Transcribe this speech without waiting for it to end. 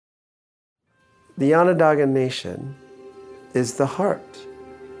The Onondaga Nation is the heart,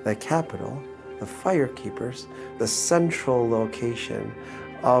 the capital, the fire keepers, the central location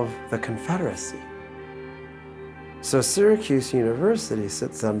of the Confederacy. So Syracuse University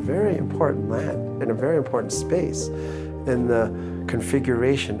sits on very important land, in a very important space in the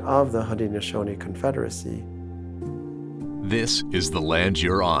configuration of the Haudenosaunee Confederacy. This is The Land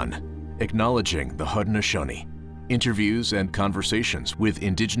You're On, acknowledging the Haudenosaunee. Interviews and conversations with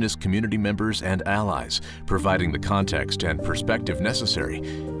Indigenous community members and allies, providing the context and perspective necessary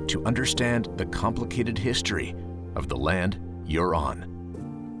to understand the complicated history of the land you're on.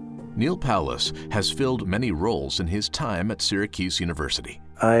 Neal Powless has filled many roles in his time at Syracuse University.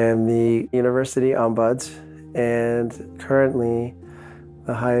 I am the University Ombuds and currently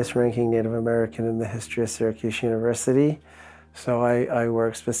the highest ranking Native American in the history of Syracuse University. So I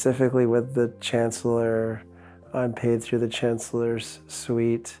work specifically with the Chancellor. I'm paid through the Chancellor's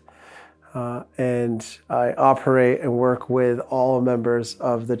suite, and I operate and work with all members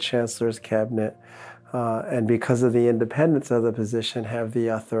of the Chancellor's cabinet, and because of the independence of the position, have the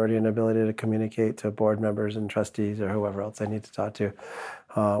authority and ability to communicate to board members and trustees or whoever else I need to talk to,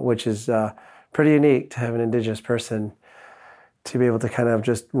 which is pretty unique to have an Indigenous person to be able to kind of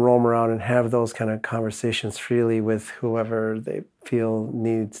just roam around and have those kind of conversations freely with whoever they feel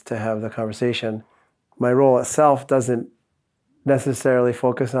needs to have the conversation. My role itself doesn't necessarily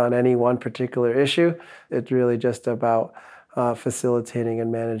focus on any one particular issue. It's really just about facilitating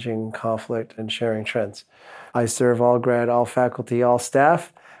and managing conflict and sharing trends. I serve all grad, all faculty, all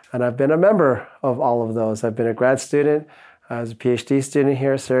staff, and I've been a member of all of those. I've been a grad student. I was a PhD student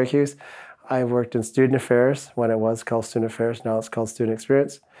here at Syracuse. I've worked in student affairs when it was called student affairs. Now it's called student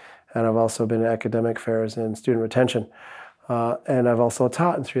experience. And I've also been in academic affairs and student retention. And I've also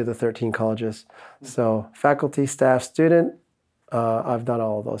taught in 3 of the 13 colleges. So faculty, staff, student, I've done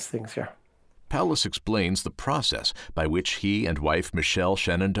all of those things here. Powless explains the process by which he and wife Michelle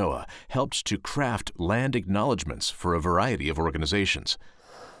Shenandoah helped to craft land acknowledgments for a variety of organizations.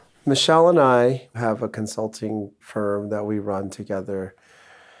 Michelle and I have a consulting firm that we run together,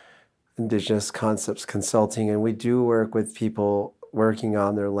 Indigenous Concepts Consulting, and we do work with people working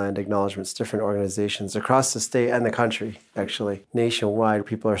on their land acknowledgments, different organizations across the state and the country, actually. Nationwide,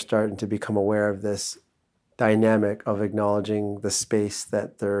 people are starting to become aware of this dynamic of acknowledging the space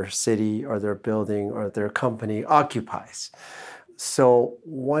that their city or their building or their company occupies. So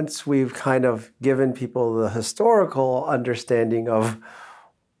once we've kind of given people the historical understanding of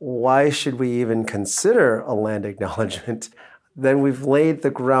why should we even consider a land acknowledgement, then we've laid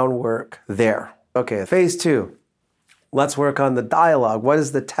the groundwork there. Okay, phase 2. Let's work on the dialogue. What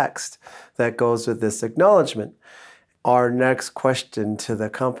is the text that goes with this acknowledgement? Our next question to the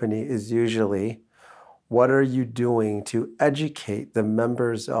company is usually, what are you doing to educate the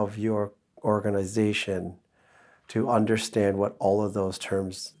members of your organization to understand what all of those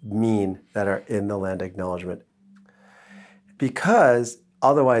terms mean that are in the land acknowledgement? Because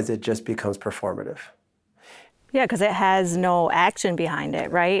otherwise it just becomes performative. Yeah, because it has no action behind it,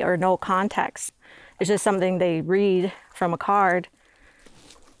 right? Or no context. It's just something they read from a card.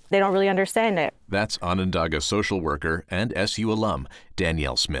 They don't really understand it. That's Onondaga social worker and SU alum,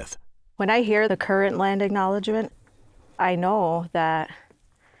 Danielle Smith. When I hear the current land acknowledgement, I know that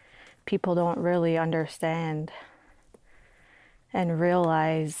people don't really understand and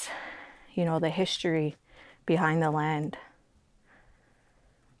realize, the history behind the land.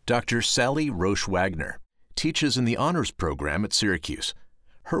 Dr. Sally Roche-Wagner teaches in the honors program at Syracuse.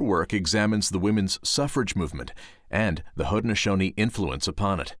 Her work examines the women's suffrage movement and the Haudenosaunee influence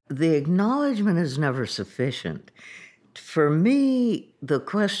upon it. The acknowledgement is never sufficient. For me, the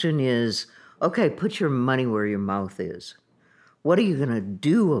question is, okay, put your money where your mouth is. What are you going to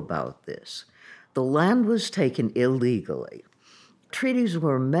do about this? The land was taken illegally. Treaties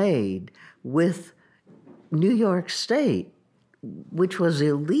were made with New York State, which was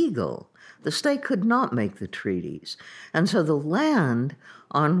illegal. The state could not make the treaties. And so the land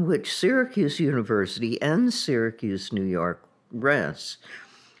on which Syracuse University and Syracuse, New York rests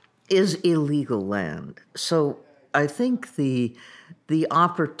is illegal land. So I think the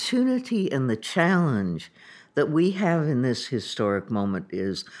opportunity and the challenge that we have in this historic moment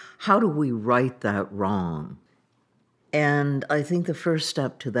is, how do we right that wrong? And I think the first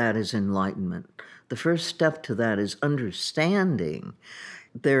step to that is enlightenment. The first step to that is understanding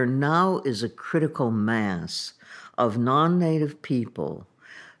there now is a critical mass of non-Native people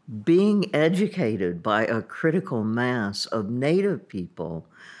being educated by a critical mass of Native people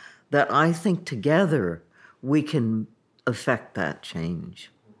that I think together we can affect that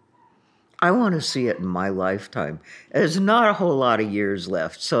change. I want to see it in my lifetime. There's not a whole lot of years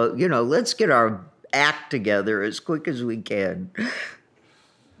left. So, let's get our act together as quick as we can.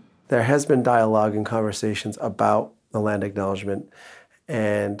 There has been dialogue and conversations about the land acknowledgement,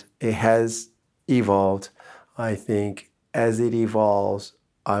 and it has evolved. I think as it evolves,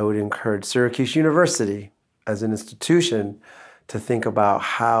 I would encourage Syracuse University as an institution to think about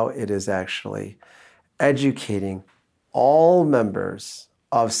how it is actually educating all members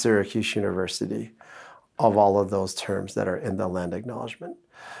of Syracuse University of all of those terms that are in the land acknowledgement.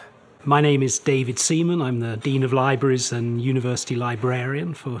 My name is David Seaman. I'm the Dean of Libraries and University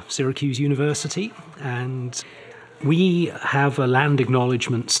Librarian for Syracuse University. And we have a land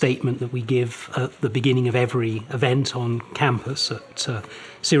acknowledgement statement that we give at the beginning of every event on campus at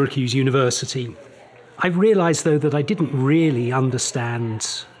Syracuse University. I realized, though, that I didn't really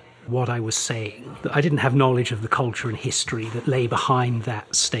understand what I was saying, that I didn't have knowledge of the culture and history that lay behind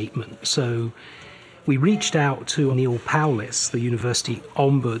that statement. So we reached out to Neal Powless, the university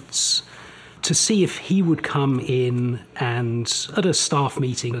ombuds, to see if he would come in and at a staff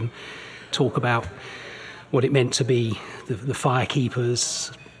meeting and talk about what it meant to be the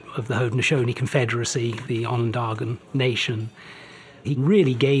firekeepers of the Haudenosaunee Confederacy, the Onondaga Nation. He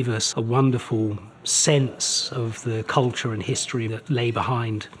really gave us a wonderful sense of the culture and history that lay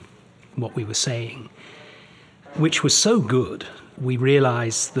behind what we were saying, which was so good. We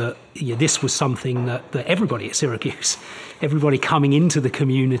realized that this was something that everybody at Syracuse, everybody coming into the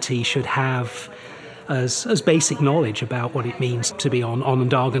community should have as basic knowledge about what it means to be on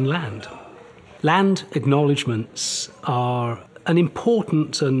Onondagan land. Land acknowledgements are an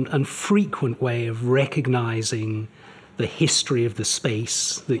important and frequent way of recognizing the history of the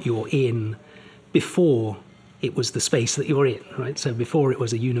space that you're in before it was the space that you're in, right? So before it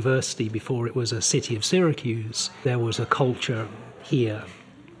was a university, before it was a city of Syracuse, there was a culture here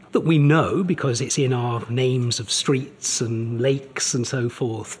that we know because it's in our names of streets and lakes and so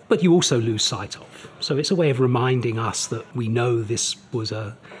forth, but you also lose sight of. So it's a way of reminding us that we know this was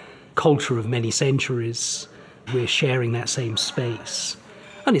a culture of many centuries. We're sharing that same space.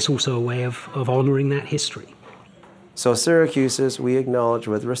 And it's also a way of honoring that history. So Syracuse's, we acknowledge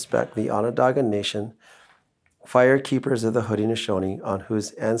with respect the Onondaga Nation, firekeepers of the Haudenosaunee, on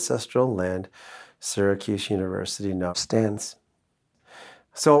whose ancestral land Syracuse University now stands.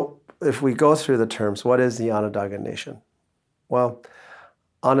 So if we go through the terms, what is the Onondaga Nation? Well,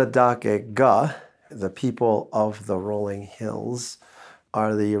 Onondaga, the people of the rolling hills,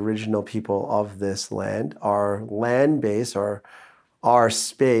 are the original people of this land. Our land base, or our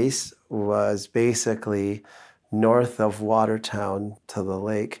space, was basically north of Watertown to the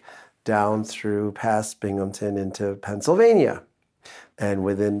lake, down through past Binghamton into Pennsylvania. And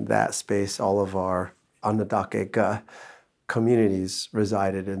within that space, all of our Onondaga communities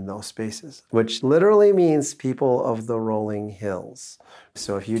resided in those spaces, which literally means people of the rolling hills.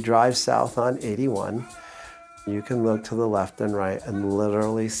 So if you drive south on 81, you can look to the left and right and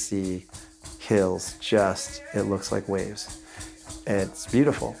literally see hills, it looks like waves. And it's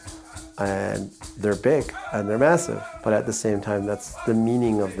beautiful. And they're big and they're massive, but at the same time, that's the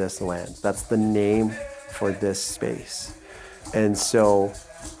meaning of this land. That's the name for this space. And so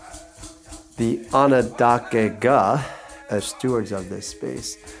the Onondaga, as stewards of this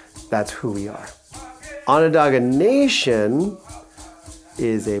space, that's who we are. Onondaga Nation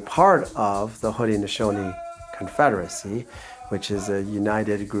is a part of the Haudenosaunee Confederacy, which is a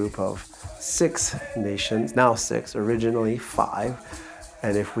united group of 6 nations, now 6, originally 5.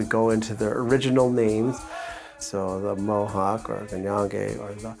 And if we go into the original names, so the Mohawk or Ganyange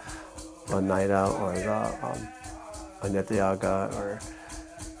or the Oneida or the Onetiaga or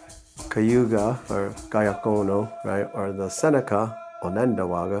Cayuga or Gayakono, right, or the Seneca,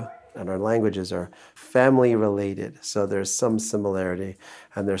 Onendawaga, and our languages are family related. So there's some similarity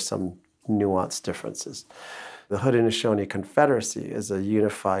and there's some nuanced differences. The Haudenosaunee Confederacy is a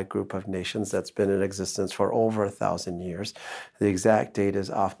unified group of nations that's been in existence for over 1,000 years. The exact date is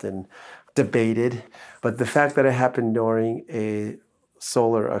often debated, but the fact that it happened during a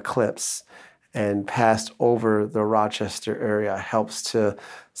solar eclipse and passed over the Rochester area helps to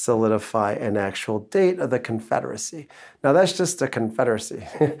solidify an actual date of the Confederacy. Now that's just a confederacy.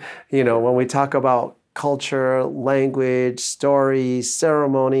 When we talk about culture, language, story,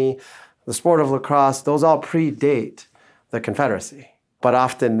 ceremony, the sport of lacrosse, those all predate the Confederacy. But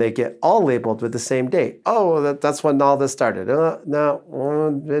often they get all labeled with the same date. Oh, that's when all this started.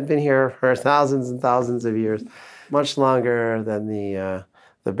 No, they've been here for thousands and thousands of years, much longer than the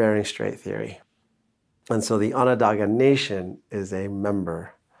Bering Strait theory. And so the Onondaga Nation is a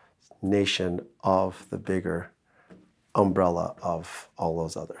member nation of the bigger umbrella of all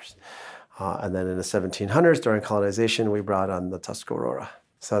those others. And then in the 1700s, during colonization, we brought on the Tuscarora.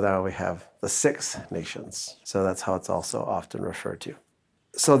 So now we have the 6 nations. So that's how it's also often referred to.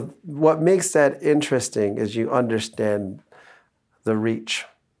 So what makes that interesting is you understand the reach.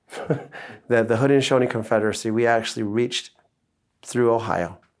 That the Haudenosaunee Confederacy, we actually reached through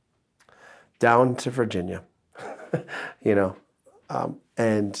Ohio, down to Virginia,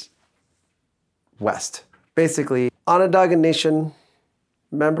 and west. Basically, Onondaga Nation,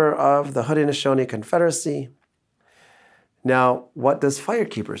 member of the Haudenosaunee Confederacy. Now, what does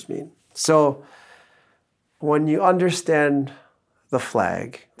firekeepers mean? So when you understand the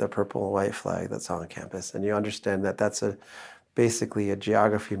flag, the purple and white flag that's on campus, and you understand that that's basically a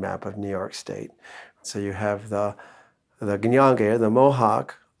geography map of New York State. So you have the Ganyange, the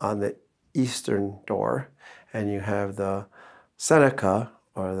Mohawk, on the eastern door, and you have the Seneca,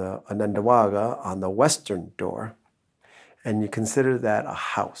 or the Onondaga, on the western door, and you consider that a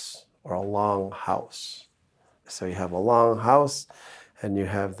house, or a long house. So you have a long house, and you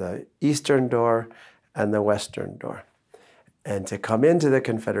have the eastern door and the western door. And to come into the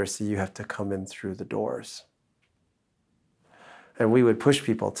Confederacy, you have to come in through the doors. And we would push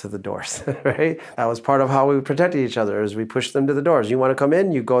people to the doors, right? That was part of how we protected each other, is we pushed them to the doors. You want to come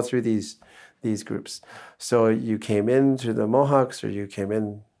in, you go through these groups. So you came in through the Mohawks, or you came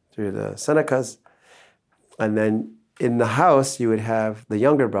in through the Senecas. And then in the house, you would have the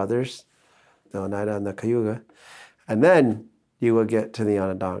younger brothers, the Oneida and the Cayuga. And then you would get to the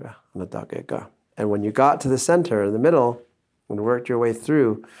Onondaga and the Dougherty. And when you got to the center, in the middle, and worked your way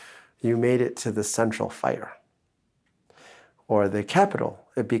through, you made it to the central fire, or the capital.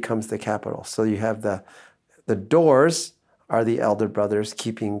 It becomes the capital. So you have the doors are the elder brothers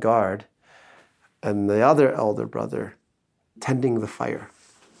keeping guard, and the other elder brother tending the fire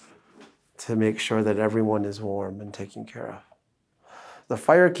to make sure that everyone is warm and taken care of. The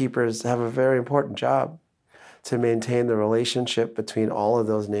firekeepers have a very important job to maintain the relationship between all of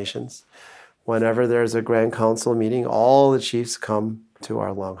those nations. Whenever there's a Grand Council meeting, all the chiefs come to our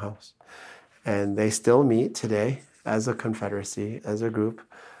longhouse. And they still meet today as a confederacy, as a group,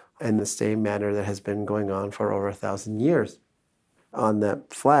 in the same manner that has been going on for over 1,000 years. On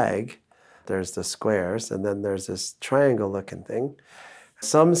that flag, there's the squares, and then there's this triangle-looking thing.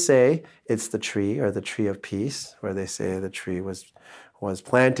 Some say it's the tree, or the tree of peace, where they say the tree was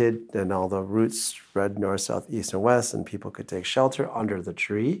planted and all the roots spread north, south, east, and west, and people could take shelter under the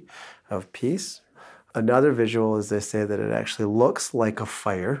tree of peace. Another visual is they say that it actually looks like a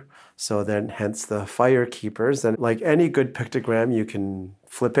fire, so then hence the fire keepers. And like any good pictogram, you can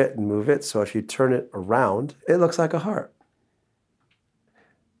flip it and move it, so if you turn it around, it looks like a heart.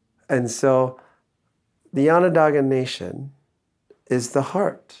 And so the Onondaga Nation is the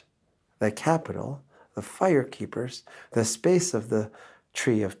heart, the capital, the fire keepers, the space of the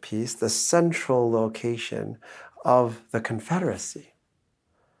tree of peace, the central location of the Confederacy.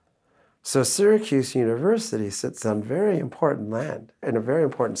 So Syracuse University sits on very important land, in a very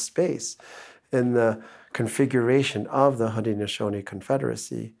important space in the configuration of the Haudenosaunee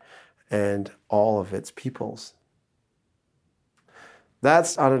Confederacy and all of its peoples.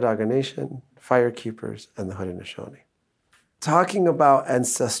 That's Onondaga Nation, fire keepers, and the Haudenosaunee. Talking about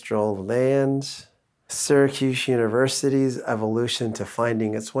ancestral land, Syracuse University's evolution to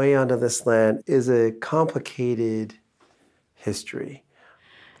finding its way onto this land is a complicated history.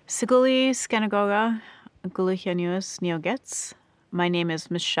 Siguli Skenagoga, Guluhianuas Neogets. My name is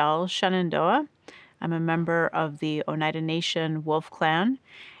Michelle Shenandoah. I'm a member of the Oneida Nation Wolf Clan,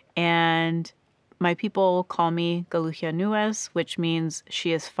 and my people call me Galuhianuas, which means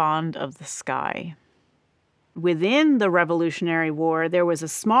she is fond of the sky. Within the Revolutionary War, there was a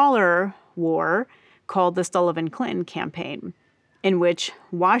smaller war called the Sullivan-Clinton Campaign, in which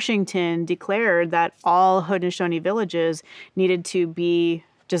Washington declared that all Haudenosaunee villages needed to be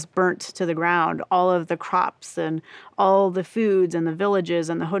just burnt to the ground. All of the crops and all the foods and the villages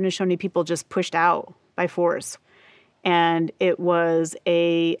and the Haudenosaunee people just pushed out by force. And it was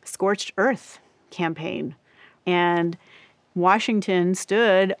a scorched earth campaign. And Washington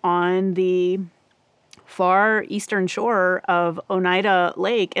stood on the far eastern shore of Oneida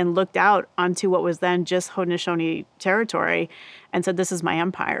Lake and looked out onto what was then just Haudenosaunee territory and said, "This is my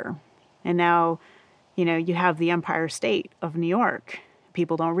empire." And now, you have the Empire State of New York.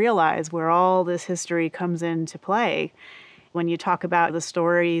 People don't realize where all this history comes into play. When you talk about the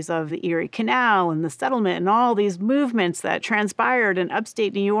stories of the Erie Canal and the settlement and all these movements that transpired in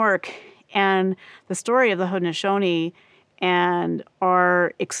upstate New York, and the story of the Haudenosaunee and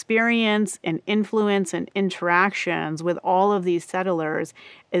our experience and influence and interactions with all of these settlers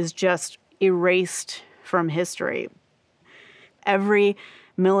is just erased from history. Every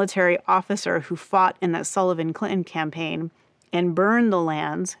military officer who fought in that Sullivan-Clinton campaign and burned the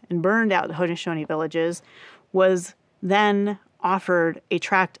lands and burned out the Haudenosaunee villages, was then offered a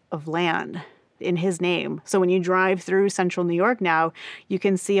tract of land in his name. So when you drive through central New York now, you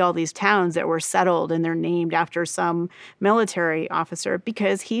can see all these towns that were settled and they're named after some military officer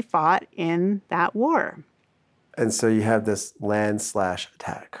because he fought in that war. And so you have this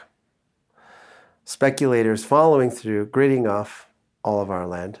land/attack. Speculators following through, gridding off all of our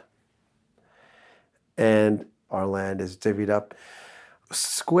land. And our land is divvied up.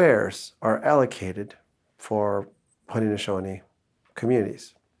 Squares are allocated for Haudenosaunee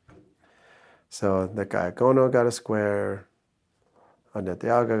communities. So the Gayagono got a square,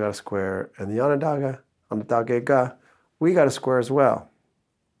 Onondaga got a square, and the Onondaga, we got a square as well.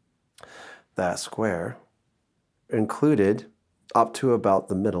 That square included up to about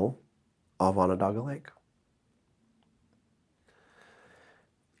the middle of Onondaga Lake.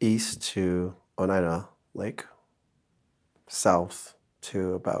 East to Oneida Lake, south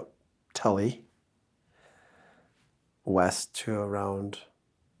to about Tully, west to around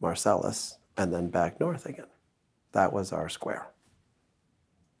Marcellus, and then back north again. That was our square.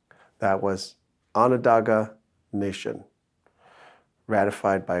 That was Onondaga Nation,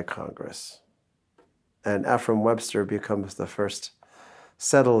 ratified by Congress. And Ephraim Webster becomes the first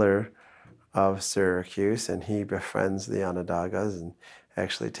settler of Syracuse, and he befriends the Onondagas and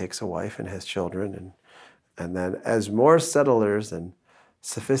actually takes a wife and has children. And then as more settlers and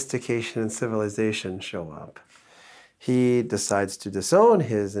sophistication and civilization show up, he decides to disown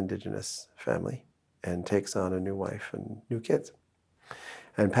his indigenous family and takes on a new wife and new kids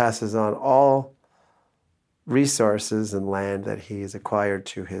and passes on all resources and land that he's acquired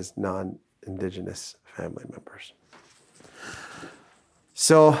to his non-indigenous family members.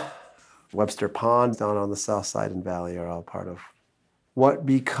 So Webster Pond down on the south side and valley are all part of what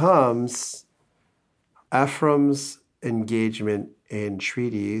becomes Ephraim's engagement in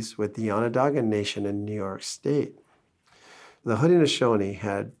treaties with the Onondaga Nation in New York State. The Haudenosaunee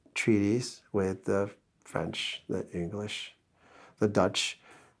had treaties with the French, the English, the Dutch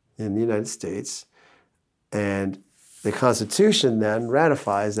in the United States, and the Constitution then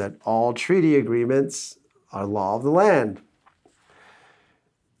ratifies that all treaty agreements are law of the land.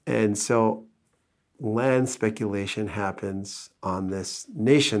 And so land speculation happens on this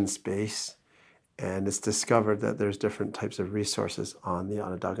nation space, and it's discovered that there's different types of resources on the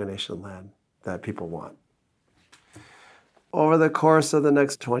Onondaga Nation land that people want. Over the course of the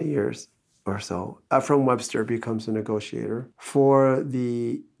next 20 years or so, Ephraim Webster becomes a negotiator for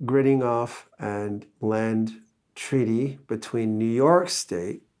the gridding off and land treaty between New York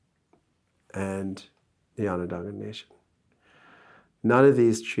State and the Onondaga Nation. None of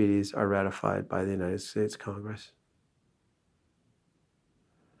these treaties are ratified by the United States Congress.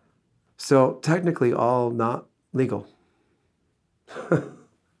 So technically all not legal.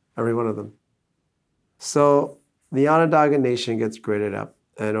 Every one of them. So the Onondaga Nation gets gridded up,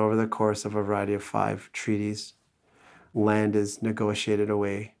 and over the course of a variety of 5 treaties, land is negotiated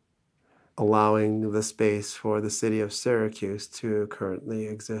away, allowing the space for the city of Syracuse to currently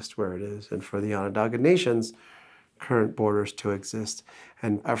exist where it is, and for the Onondaga Nation's current borders to exist.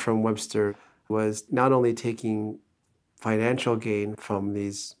 And Ephraim Webster was not only taking financial gain from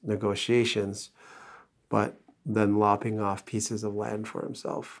these negotiations, but then lopping off pieces of land for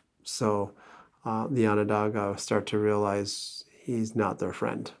himself. So the Onondaga start to realize he's not their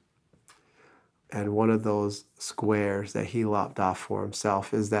friend. And one of those squares that he lopped off for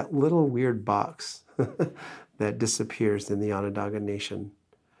himself is that little weird box that disappears in the Onondaga Nation,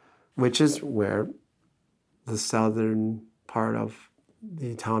 which is where the southern part of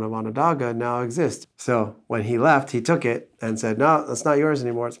the town of Onondaga now exists. So when he left, he took it and said, no, that's not yours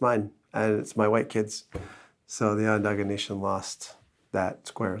anymore, it's mine. And it's my white kids. So the Onondaga Nation lost that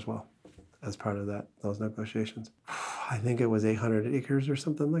square as well as part of those negotiations. I think it was 800 acres or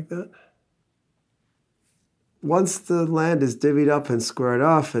something like that. Once the land is divvied up and squared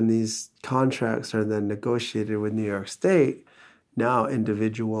off and these contracts are then negotiated with New York State, now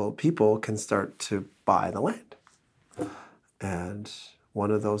individual people can start to buy the land. And one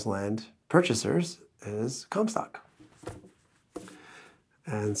of those land purchasers is Comstock.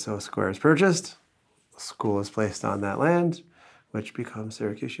 And so a square is purchased, a school is placed on that land, which becomes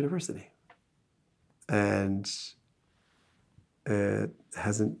Syracuse University. And it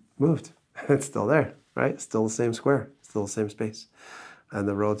hasn't moved. It's still there, right? Still the same square, still the same space. And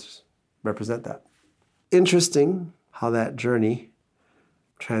the roads represent that. Interesting how that journey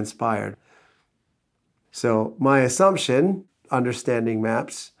transpired. So my assumption, understanding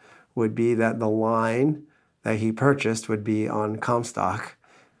maps, would be that the line that he purchased would be on Comstock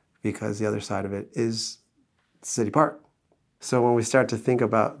because the other side of it is City Park. So when we start to think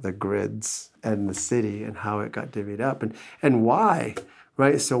about the grids and the city and how it got divvied up and why,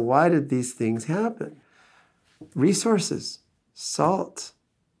 right? So why did these things happen? Resources, salt.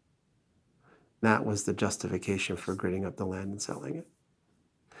 That was the justification for gridding up the land and selling it.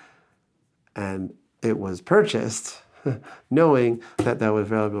 And it was purchased knowing that there were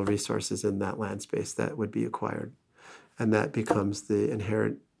valuable resources in that land space that would be acquired. And that becomes the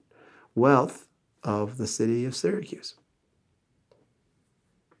inherent wealth of the city of Syracuse.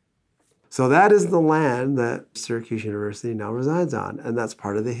 So that is the land that Syracuse University now resides on, and that's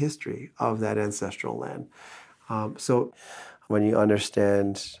part of the history of that ancestral land. So when you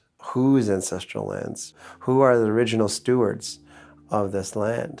understand whose ancestral lands, who are the original stewards of this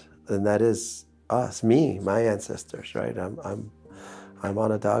land, and that is us, me, my ancestors, right? I'm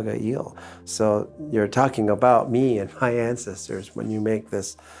Onondaga eel. So you're talking about me and my ancestors when you make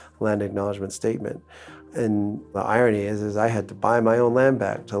this land acknowledgement statement. And the irony is I had to buy my own land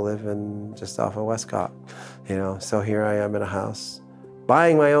back to live in just off of Westcott, So here I am in a house,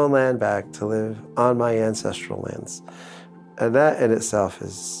 buying my own land back to live on my ancestral lands. And that in itself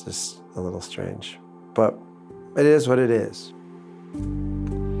is just a little strange, but it is what it is.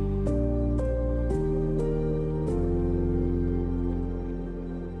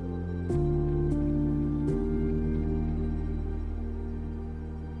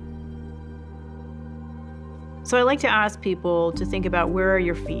 So I like to ask people to think about, where are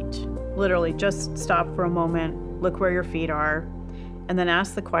your feet? Literally, just stop for a moment, look where your feet are, and then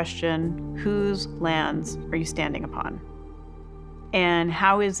ask the question, whose lands are you standing upon? And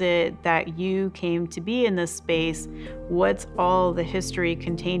how is it that you came to be in this space? What's all the history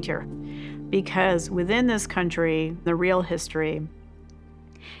contained here? Because within this country, the real history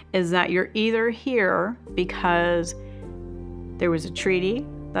is that you're either here because there was a treaty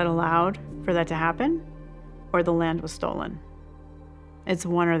that allowed for that to happen, or the land was stolen. It's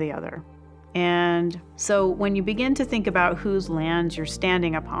one or the other. And so when you begin to think about whose lands you're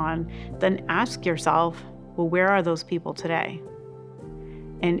standing upon, then ask yourself, well, where are those people today?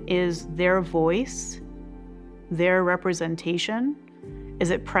 And is their voice, their representation, is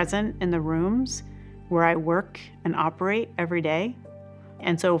it present in the rooms where I work and operate every day?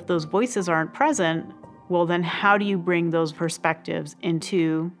 And so if those voices aren't present, well, then how do you bring those perspectives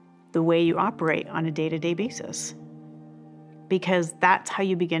into the way you operate on a day-to-day basis? Because that's how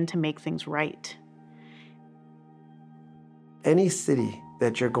you begin to make things right. Any city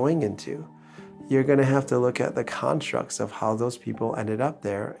that you're going into, you're going to have to look at the constructs of how those people ended up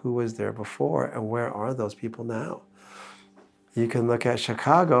there, who was there before, and where are those people now. You can look at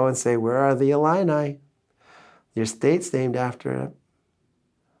Chicago and say, where are the Illini? Your state's named after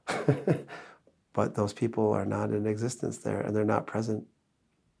it. But those people are not in existence there, and they're not present.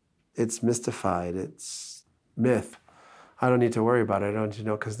 It's mystified, it's myth. I don't need to worry about it, I don't need to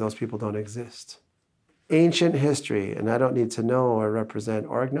know, because those people don't exist. Ancient history, and I don't need to know or represent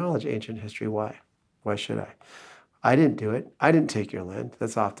or acknowledge ancient history. Why? Why should I? I didn't do it. I didn't take your land.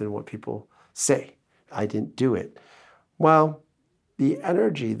 That's often what people say. I didn't do it. Well, the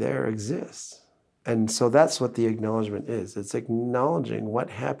energy there exists. And so that's what the acknowledgement is. It's acknowledging what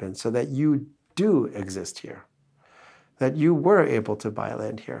happened so that you do exist here, that you were able to buy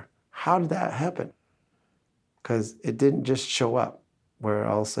land here. How did that happen? Because it didn't just show up where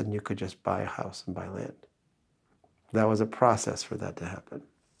all of a sudden you could just buy a house and buy land. That was a process for that to happen.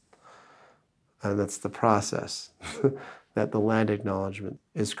 And that's the process that the land acknowledgement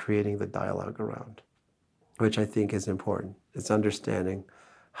is creating the dialogue around, which I think is important. It's understanding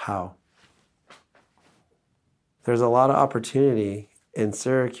how. There's a lot of opportunity in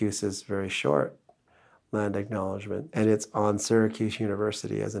Syracuse's very short land acknowledgement, and it's on Syracuse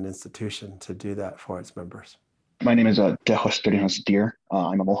University as an institution to do that for its members. My name is Deer.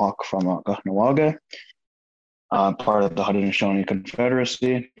 I'm a Mohawk from Gahnawaga, part of the Haudenosaunee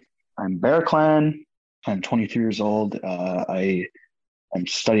Confederacy. I'm Bear Clan. I'm 23 years old. I am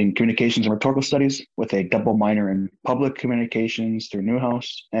studying communications and rhetorical studies with a double minor in public communications through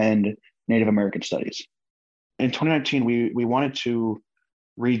Newhouse and Native American studies. In 2019, we wanted to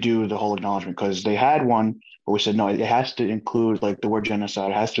redo the whole acknowledgement because they had one, but we said, no, it has to include like the word genocide.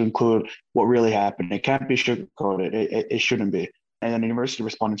 It has to include what really happened. It can't be sugarcoated. It shouldn't be. And then the university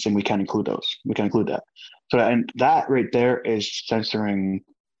responded saying we can't include those. We can't include that. So, and that right there is censoring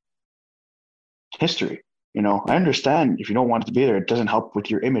history. You know, I understand if you don't want it to be there, it doesn't help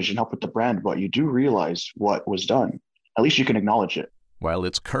with your image and help with the brand, but you do realize what was done. At least you can acknowledge it. While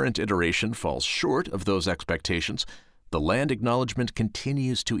its current iteration falls short of those expectations, the land acknowledgement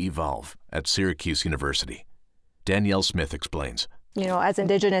continues to evolve at Syracuse University. Danielle Smith explains. You know, as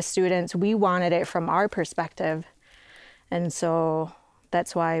Indigenous students, we wanted it from our perspective. And so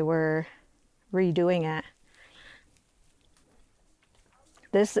that's why we're redoing it.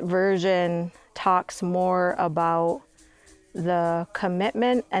 This version talks more about the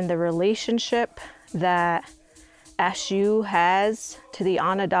commitment and the relationship that SU has to the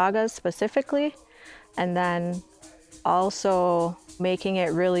Onondagas specifically, and then also making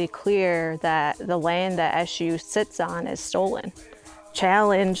it really clear that the land that SU sits on is stolen.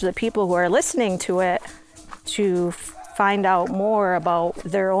 Challenge the people who are listening to it to find out more about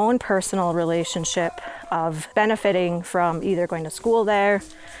their own personal relationship of benefiting from either going to school there,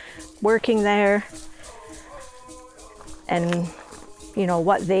 working there, and, you know,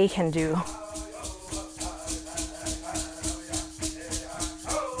 what they can do.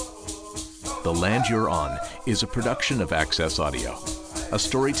 The Land You're On is a production of Access Audio, a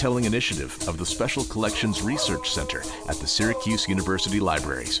storytelling initiative of the Special Collections Research Center at the Syracuse University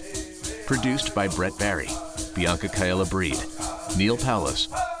Libraries. Produced by Brett Barry, Bianca Kaela-Breed, Neal Powless,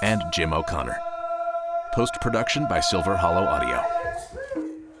 and Jim O'Connor. Post-production by Silver Hollow Audio.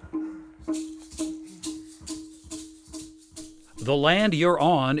 The Land You're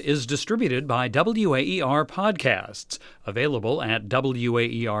On is distributed by WAER Podcasts, available at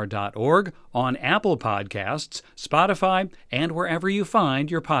WAER.org, on Apple Podcasts, Spotify, and wherever you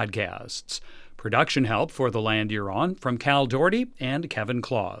find your podcasts. Production help for The Land You're On from Cal Dougherty and Kevin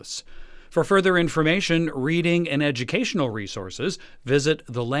Kloss. For further information, reading, and educational resources, visit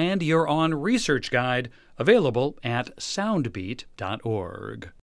the Land You're On Research Guide, available at soundbeat.org.